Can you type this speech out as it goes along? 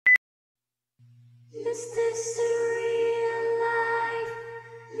Is this a real life?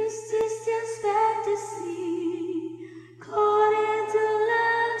 Is this just fantasy? Caught into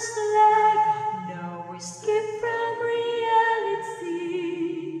love's light, no escape from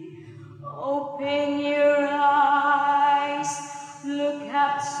reality. Open your eyes, look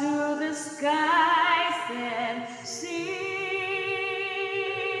up to the skies and see.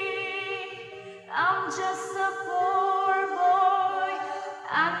 I'm just a poor boy,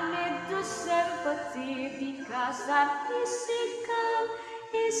 I need the sympathy because I'm easy come,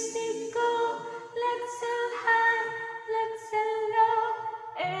 easy go. Let's sell high, let's sell low.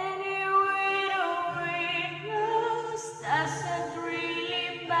 Anyway, the wind blows doesn't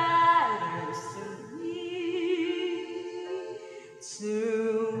really matter to me, to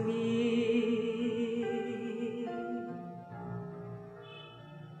me.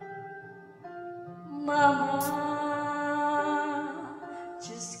 Mama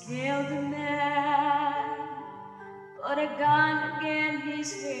just killed a man, put a gun against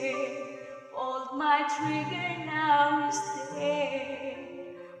his head, pulled my trigger, now he's dead.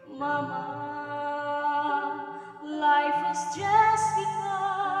 Mama, life has just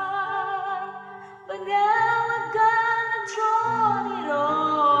begun, but now I'm gonna throw it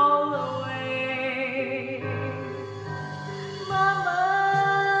all away. Mama,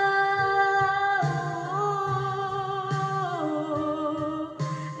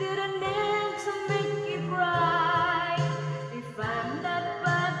 didn't mean to make you cry. If I'm not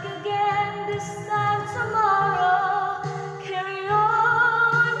back again this time tomorrow, carry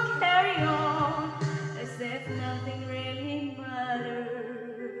on, as if nothing really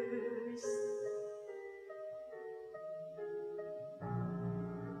matters.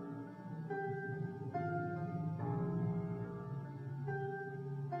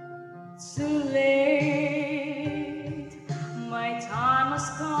 Too late, my time has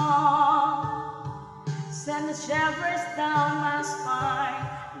come. Send the shivers down my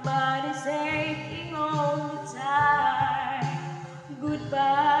spine, body's aching all the time.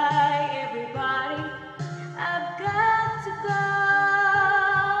 Goodbye.